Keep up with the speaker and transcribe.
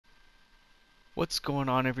What's going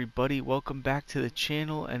on, everybody? Welcome back to the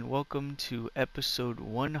channel and welcome to episode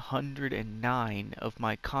 109 of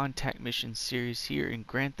my contact mission series here in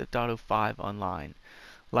Grand Theft Auto 5 Online.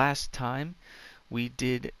 Last time we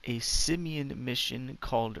did a simian mission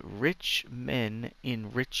called Rich Men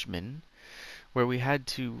in Richmond, where we had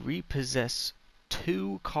to repossess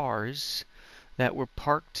two cars that were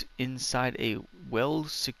parked inside a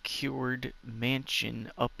well-secured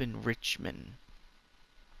mansion up in Richmond.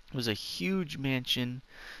 It was a huge mansion.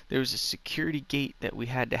 There was a security gate that we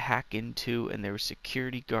had to hack into, and there were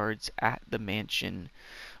security guards at the mansion.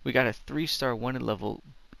 We got a 3-star wanted level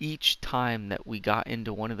each time that we got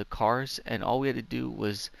into one of the cars, and all we had to do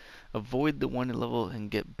was avoid the wanted level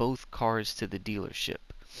and get both cars to the dealership.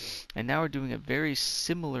 And now we're doing a very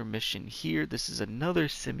similar mission here. This is another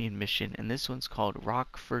simian mission, and this one's called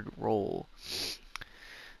Rockford Roll.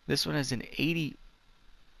 This one has an 88%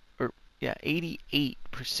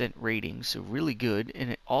 rating, so really good,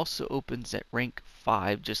 and it also opens at rank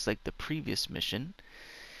 5 just like the previous mission.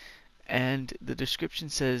 And the description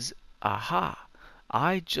says, "Aha,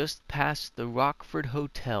 I just passed the Rockford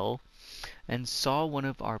Hotel and saw one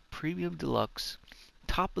of our premium deluxe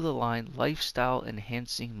top of the line lifestyle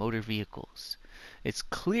enhancing motor vehicles. It's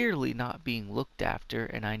clearly not being looked after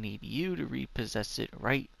and I need you to repossess it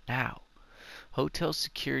right now. Hotel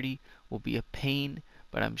security will be a pain,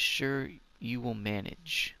 but I'm sure you will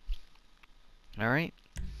manage." Alright,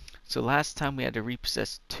 so last time we had to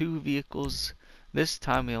repossess 2 vehicles. This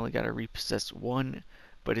time we only got to repossess 1,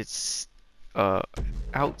 but it's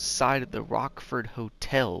outside of the Rockford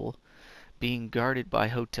Hotel, being guarded by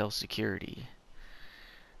hotel security.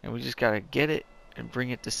 And we just got to get it and bring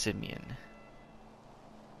it to Simeon.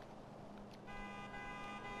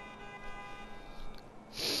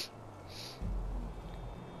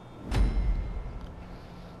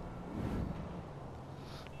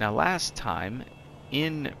 Now last time,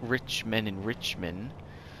 in Richmond,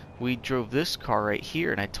 we drove this car right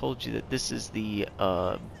here, and I told you that this is the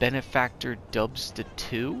Benefactor Dubsta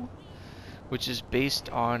 2, which is based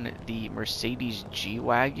on the Mercedes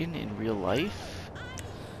G-Wagon in real life.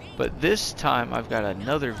 But this time I've got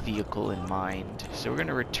another vehicle in mind, so we're going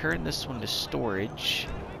to return this one to storage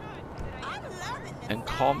and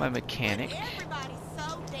call my mechanic.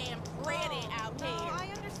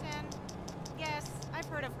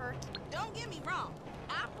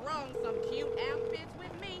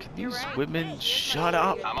 These women shut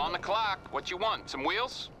up. I'm on the clock. What you want? Some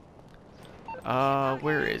wheels?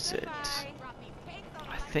 Where is it?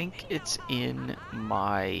 I think it's in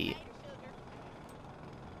my...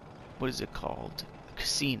 what is it called?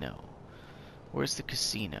 Casino. Where's the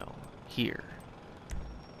casino? Here.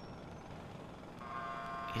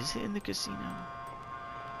 Is it in the casino?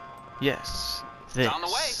 Yes. This. It's on the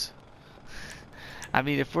way. I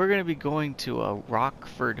mean, if we're going to be going to a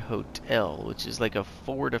Rockford Hotel, which is like a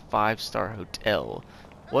 4 to 5-star hotel,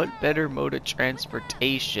 what better mode of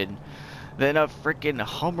transportation than a frickin'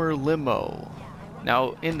 Hummer limo?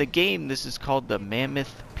 Now, in the game, this is called the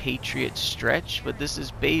Mammoth Patriot Stretch, but this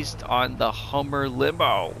is based on the Hummer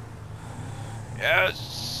limo.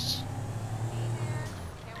 Yes!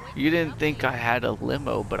 You didn't think I had a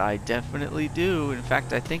limo, but I definitely do. In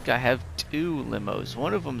fact, I think I have 2 limos.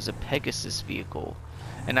 One of them's a Pegasus vehicle,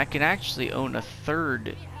 and I can actually own a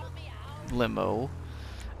 3rd limo,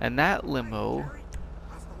 and that limo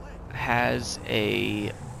has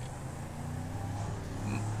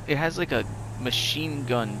like a machine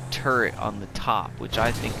gun turret on the top, which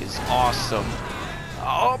I think is awesome.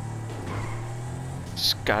 Oh,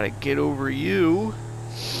 just gotta get over you.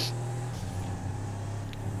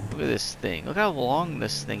 Look at this thing. Look how long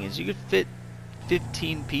this thing is. You could fit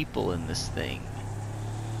 15 people in this thing.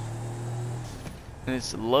 And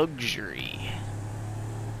it's luxury.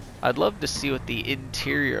 I'd love to see what the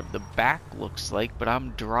interior of the back looks like, but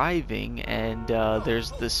I'm driving and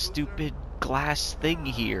there's this stupid glass thing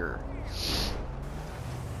here.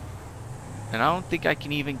 And I don't think I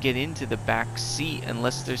can even get into the back seat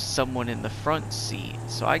unless there's someone in the front seat.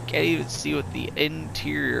 So I can't even see what the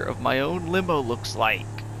interior of my own limo looks like.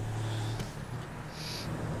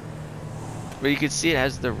 But you can see it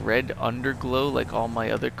has the red underglow like all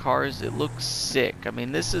my other cars. It looks sick. I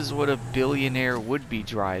mean, this is what a billionaire would be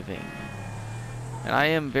driving. And I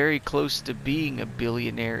am very close to being a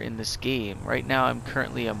billionaire in this game. Right now I'm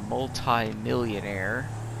currently a multi-millionaire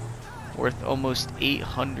worth almost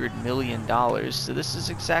 $800 million. So this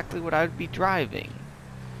is exactly what I would be driving.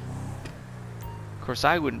 Of course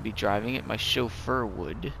I wouldn't be driving it, my chauffeur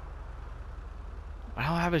would. I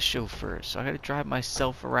don't have a chauffeur, so I gotta drive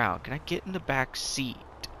myself around. Can I get in the back seat?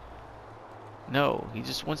 No, he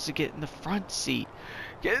just wants to get in the front seat.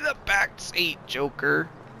 Get in the back seat, Joker.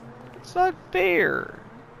 It's not fair.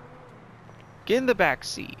 Get in the back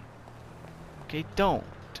seat. Okay, don't.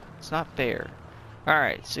 It's not fair.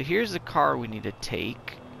 Alright, so here's the car we need to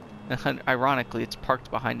take. Ironically, it's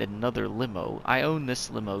parked behind another limo. I own this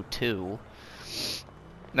limo too.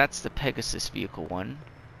 That's the Pegasus vehicle one.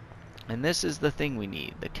 And this is the thing we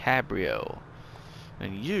need, the Cabrio.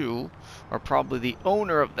 And you are probably the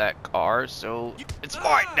owner of that car, so it's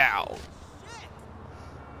mine now.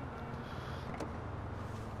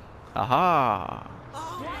 Aha.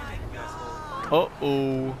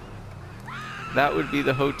 Uh-oh. That would be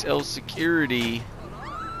the hotel security.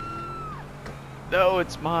 No,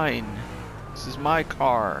 it's mine. This is my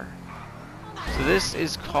car. So this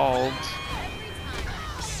is called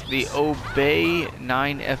the Obey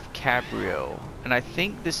 9F Cabrio. And I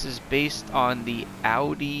think this is based on the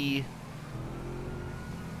Audi...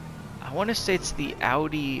 I want to say it's the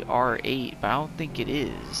Audi R8, but I don't think it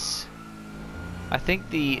is. I think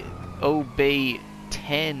the Obey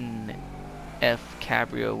 10F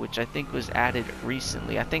Cabrio, which I think was added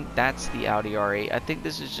recently, I think that's the Audi R8. I think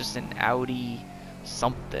this is just an Audi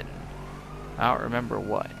something. I don't remember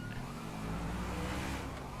what.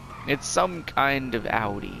 It's some kind of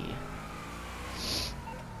Audi.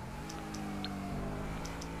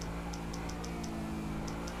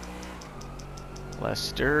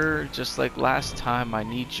 Lester, just like last time, I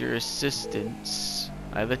need your assistance.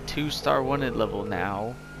 I have a 2-star wanted level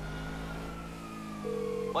now.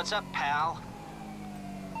 What's up, pal?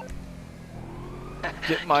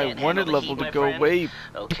 Get my Can't wanted handle the level heat, to my go friend? away.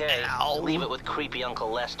 Okay, Ow. leave it with creepy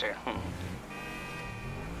Uncle Lester. I'm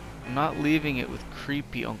not leaving it with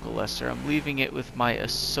creepy Uncle Lester. I'm leaving it with my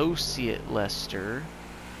associate Lester.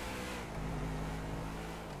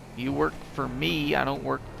 You work for me, I don't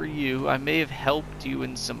work for you. I may have helped you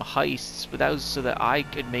in some heists, but that was so that I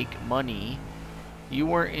could make money. You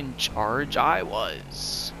weren't in charge, I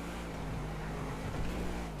was.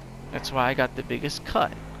 That's why I got the biggest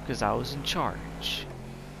cut, because I was in charge.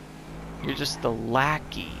 You're just the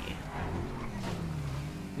lackey.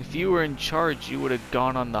 If you were in charge, you would have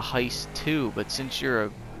gone on the heist too, but since you're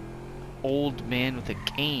a old man with a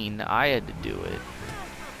cane, I had to do it.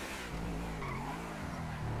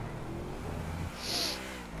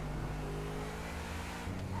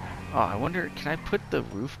 Oh, I wonder, can I put the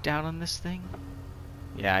roof down on this thing?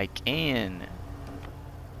 Yeah, I can.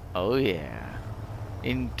 Oh yeah.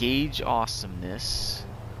 Engage awesomeness.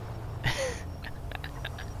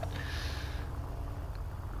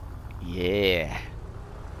 Yeah.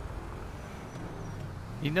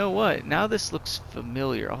 You know what? Now this looks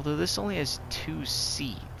familiar, although this only has 2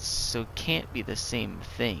 seats, so it can't be the same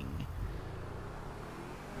thing.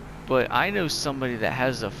 But I know somebody that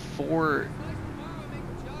has a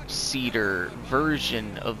 4-seater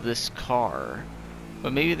version of this car.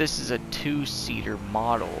 But maybe this is a 2-seater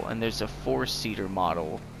model, and there's a 4-seater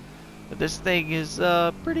model. But this thing is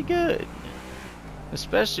pretty good.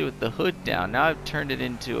 Especially with the hood down. Now I've turned it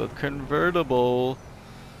into a convertible.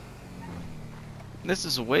 This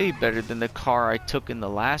is way better than the car I took in the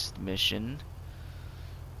last mission.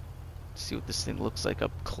 Let's see what this thing looks like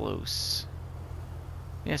up close.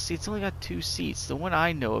 Yeah, see, it's only got 2 seats. The one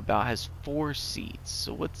I know about has 4 seats.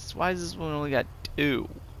 So why is this one only got 2?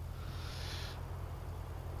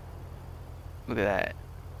 Look at that.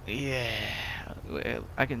 Yeah.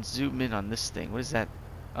 I can zoom in on this thing. What is that?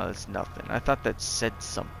 Oh, that's nothing. I thought that said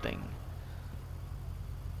something.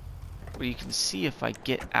 But you can see if I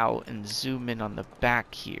get out and zoom in on the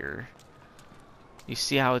back here. You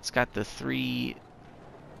see how it's got the 3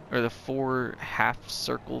 or the 4 half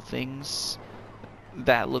circle things?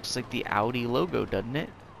 That looks like the Audi logo, doesn't it?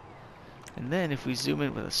 And then if we zoom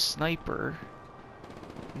in with a sniper,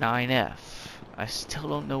 9F. I still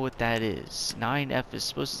don't know what that is. 9F is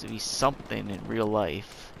supposed to be something in real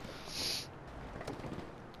life.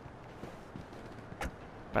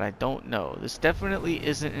 But I don't know. This definitely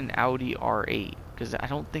isn't an Audi R8, because I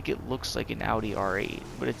don't think it looks like an Audi R8,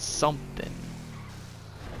 but it's something.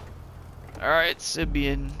 Alright,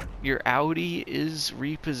 Sibian, your Audi is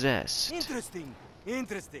repossessed. Interesting.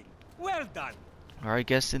 Interesting. Well done. Or I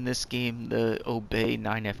guess in this game, the Obey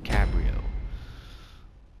 9F Cabrio.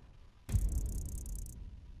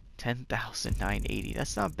 10,980.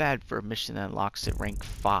 That's not bad for a mission that unlocks at rank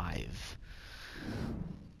 5.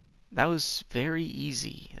 That was very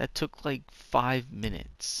easy. That took like 5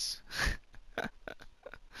 minutes.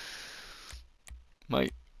 My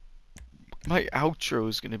outro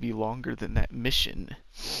is going to be longer than that mission.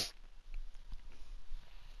 So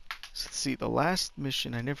let's see, the last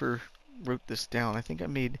mission, I never wrote this down. I think I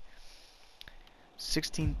made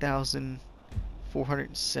 16,000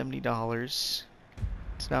 $470.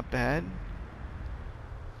 It's not bad.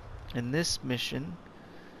 And this mission,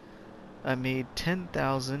 I made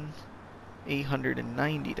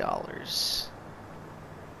 $10,890.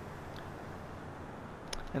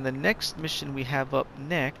 And the next mission we have up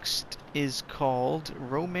next is called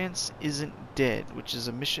Romance Isn't Dead, which is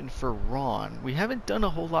a mission for Ron. We haven't done a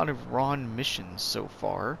whole lot of Ron missions so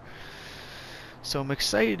far, so I'm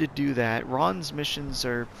excited to do that. Ron's missions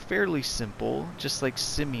are fairly simple, just like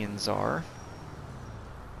Simeon's are.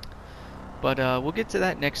 But we'll get to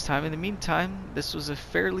that next time. In the meantime, this was a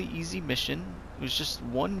fairly easy mission. It was just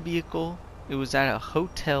one vehicle. It was at a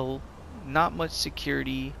hotel, not much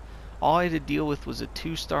security. All I had to deal with was a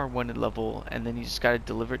 2-star wanted level, and then you just got to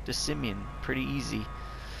deliver it to Simeon. Pretty easy.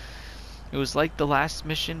 It was like the last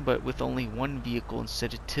mission, but with only one vehicle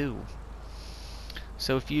instead of 2.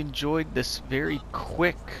 So if you enjoyed this very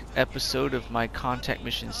quick episode of my Contact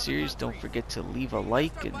Mission series, don't forget to leave a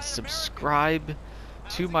like and subscribe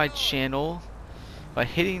to my channel by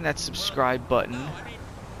hitting that subscribe button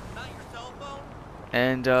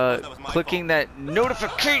and clicking that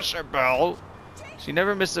notification bell so you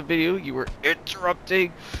never miss a video. You were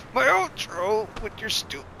interrupting my outro with your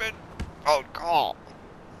stupid phone call.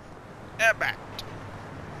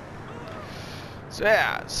 So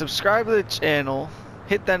yeah, subscribe to the channel,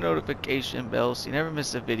 hit that notification bell so you never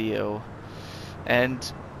miss a video,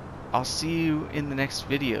 and I'll see you in the next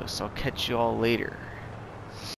video, so I'll catch you all later.